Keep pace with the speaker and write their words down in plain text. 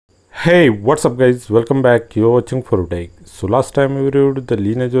Hey, what's up guys, welcome back. You're watching for Tech. So last time we reviewed the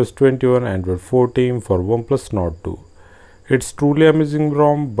LineageOS 21 Android 14 for OnePlus Nord 2. It's truly amazing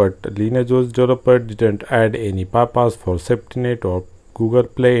ROM, but LineageOS developer didn't add any bypass for SafetyNet or Google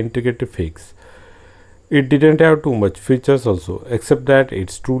Play integrated fix. It didn't have too much features also, except that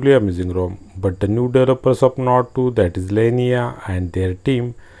it's truly amazing ROM. But the new developers of Nord 2, that is Lahania and their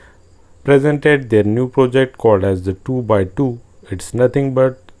team, presented their new project called as the 2x2. It's nothing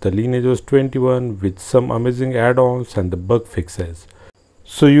but the LineageOS 21 with some amazing add-ons and the bug fixes.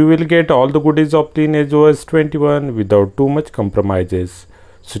 So you will get all the goodies of LineageOS 21 without too much compromises.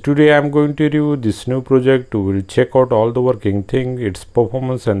 So today I am going to review this new project. We will check out all the working thing, its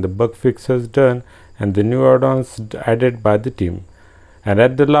performance and the bug fixes done and the new add-ons added by the team. And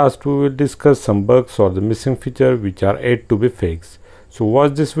at the last we will discuss some bugs or the missing feature which are yet to be fixed. So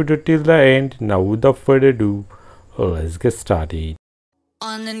watch this video till the end. Now without further ado, let's get started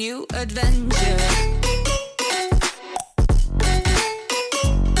on a new adventure.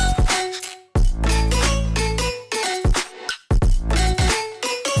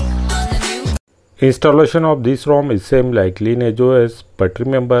 Installation of this ROM is same like LineageOS, but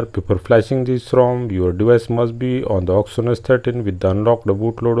remember, before flashing this ROM, your device must be on the oneplus 13 with the unlocked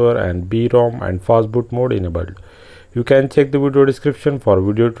bootloader and BROM and fast boot mode enabled. You can check the video description for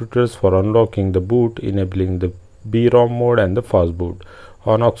video tutorials for unlocking the boot, enabling the BROM mode and the fast boot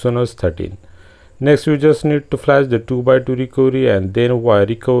on oneplus 13. Next, you just need to flash the 2x2 recovery and then via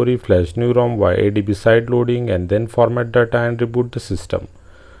recovery flash new ROM via ADB side loading and then format data and reboot the system.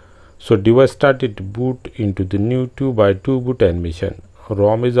 So device started to boot into the new 2x2 boot animation.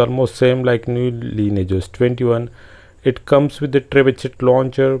 ROM is almost same like new LineageOS 21. It comes with the Trebuchet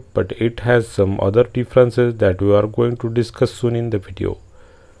launcher, but it has some other differences that we are going to discuss soon in the video.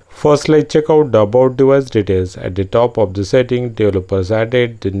 First, let's check out the about device details. At the top of the setting, developers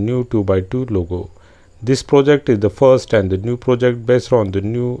added the new 2x2 logo. This project is the first and the new project based on the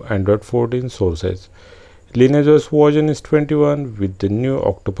new Android 14 sources. LineageOS version is 21 with the new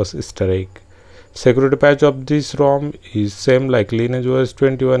octopus Easter egg. Security patch of this ROM is same like LineageOS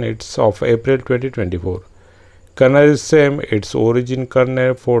 21, it's of April 2024. Kernel is same, its origin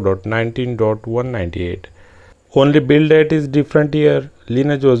kernel 4.19.198. Only build date is different here.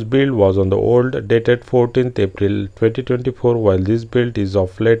 LineageOS build was on the old dated 14th April 2024 while this build is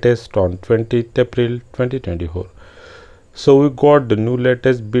of latest on 20th April 2024. So we got the new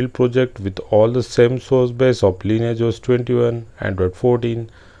latest build project with all the same source base of LineageOS 21, Android 14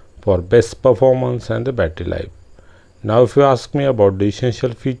 for best performance and the battery life. Now if you ask me about the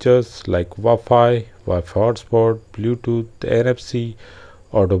essential features like Wi-Fi hotspot, Bluetooth, NFC,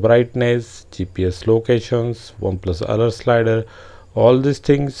 auto brightness, GPS locations, OnePlus alert slider, all these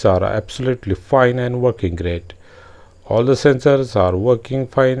things are absolutely fine and working great. All the sensors are working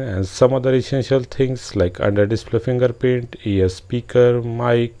fine and some other essential things like under display fingerprint, ear speaker,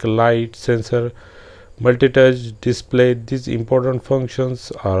 mic, light, sensor, multi-touch display, these important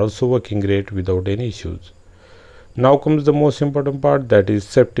functions are also working great without any issues. Now comes the most important part, that is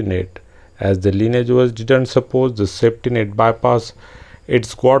SafetyNet. As the LineageOS didn't support the SafetyNet bypass,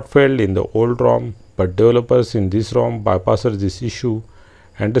 it's got failed in the old ROM, but developers in this ROM bypassed this issue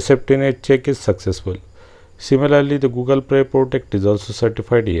and the SafetyNet check is successful. Similarly, the Google Play Protect is also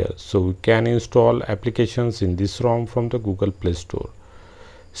certified here, so we can install applications in this ROM from the Google Play Store.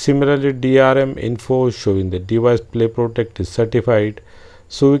 Similarly, DRM info showing the device Play Protect is certified,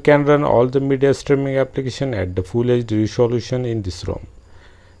 so we can run all the media streaming application at the full HD resolution in this ROM.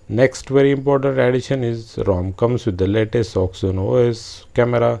 Next very important addition is ROM comes with the latest OS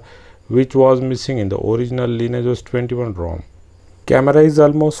camera, which was missing in the original LineageOS 21 ROM. Camera is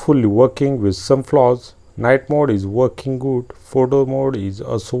almost fully working with some flaws. Night mode is working good. Photo mode is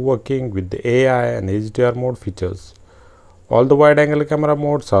also working with the AI and HDR mode features. All the wide angle camera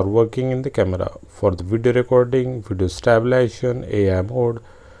modes are working in the camera. For the video recording, video stabilization, AI mode,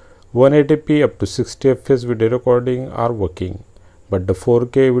 180p up to 60fps video recording are working, but the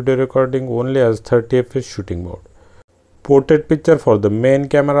 4K video recording only has 30fps shooting mode. Portrait picture for the main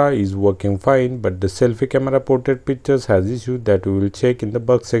camera is working fine, but the selfie camera portrait pictures has issues that we will check in the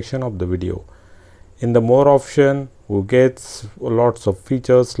bug section of the video. In the more option, we get lots of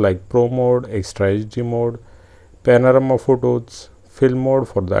features like Pro mode, extra HD mode, panorama photos, film mode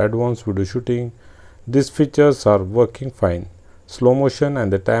for the advanced video shooting. These features are working fine. Slow motion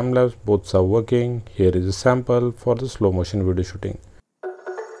and the time lapse both are working. Here is a sample for the slow motion video shooting.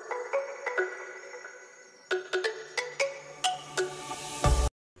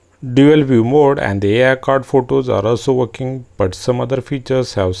 Dual view mode and the AI card photos are also working, but some other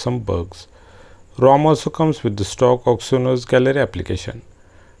features have some bugs. ROM also comes with the stock oneplus gallery application.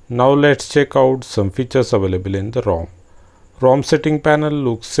 Now let's check out some features available in the ROM. ROM setting panel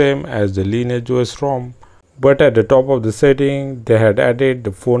looks same as the LineageOS ROM, but at the top of the setting they had added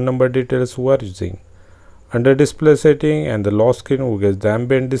the phone number details we are using. Under display setting and the lock screen, we get the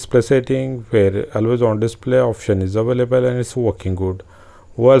ambient display setting where always on display option is available and it's working good.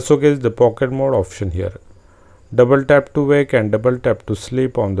 We also get the pocket mode option here. Double tap to wake and double tap to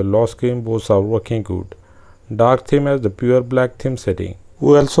sleep on the lock screen, both are working good. Dark theme as the pure black theme setting.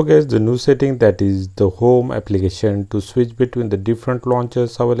 We also get the new setting, that is the home application, to switch between the different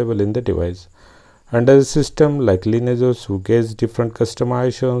launchers available in the device. Under the system like LineageOS, we get different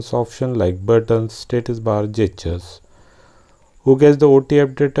customizations options like buttons, status bar, gestures. We get the OT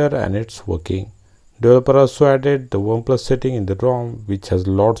updater and it's working. Developer also added the OnePlus setting in the ROM, which has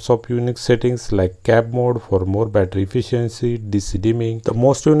lots of unique settings like cab mode for more battery efficiency, DC dimming. The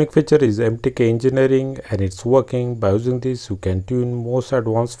most unique feature is MTK engineering and it's working. By using this, you can tune most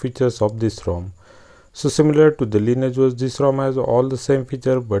advanced features of this ROM. So similar to the LineageOS, this ROM has all the same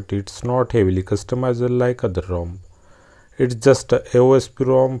feature, but it's not heavily customizable like other ROM. It's just a AOSP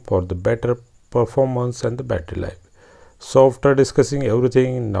ROM for the better performance and the battery life. So after discussing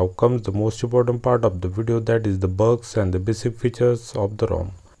everything, now comes the most important part of the video, that is the bugs and the basic features of the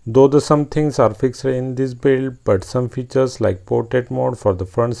ROM. Though some things are fixed in this build, but some features like portrait mode for the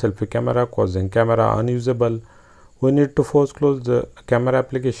front selfie camera causing camera unusable. We need to force close the camera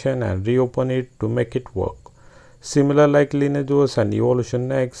application and reopen it to make it work. Similar like LineageOS and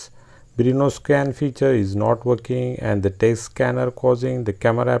Evolution X, Brino scan feature is not working and the text scanner causing the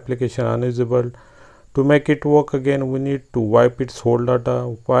camera application unusable. To make it work again, we need to wipe its whole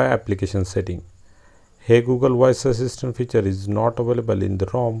data via application setting. Hey Google Voice Assistant feature is not available in the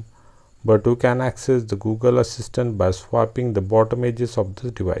ROM, but you can access the Google Assistant by swiping the bottom edges of the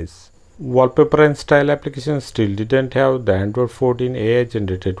device. Wallpaper and style application still didn't have the Android 14 AI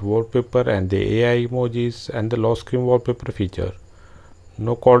generated wallpaper and the AI emojis and the lock screen wallpaper feature.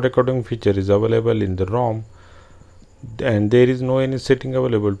 No call recording feature is available in the ROM, and there is no any setting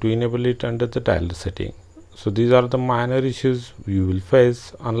available to enable it under the dialer setting. So these are the minor issues you will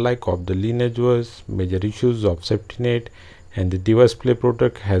face. Unlike of the LineageOS, major issues of SafetyNet and the device play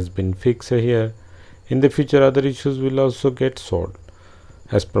protect has been fixed here. In the future, other issues will also get solved.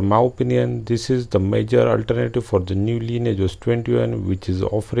 As per my opinion, this is the major alternative for the new LineageOS 21, which is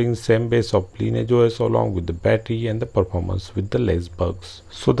offering same base of LineageOS along with the battery and the performance with the less bugs.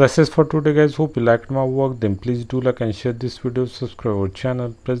 So that's it for today guys. Hope you liked my work. Then please do like and share this video, subscribe our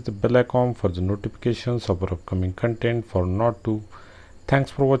channel, press the bell icon for the notifications of our upcoming content for not to.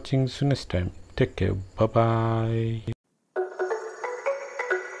 Thanks for watching. See you next time. Take care. Bye bye.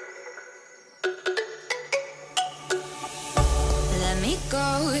 Let me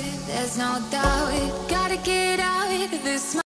go, there's no doubt. Gotta get out of this.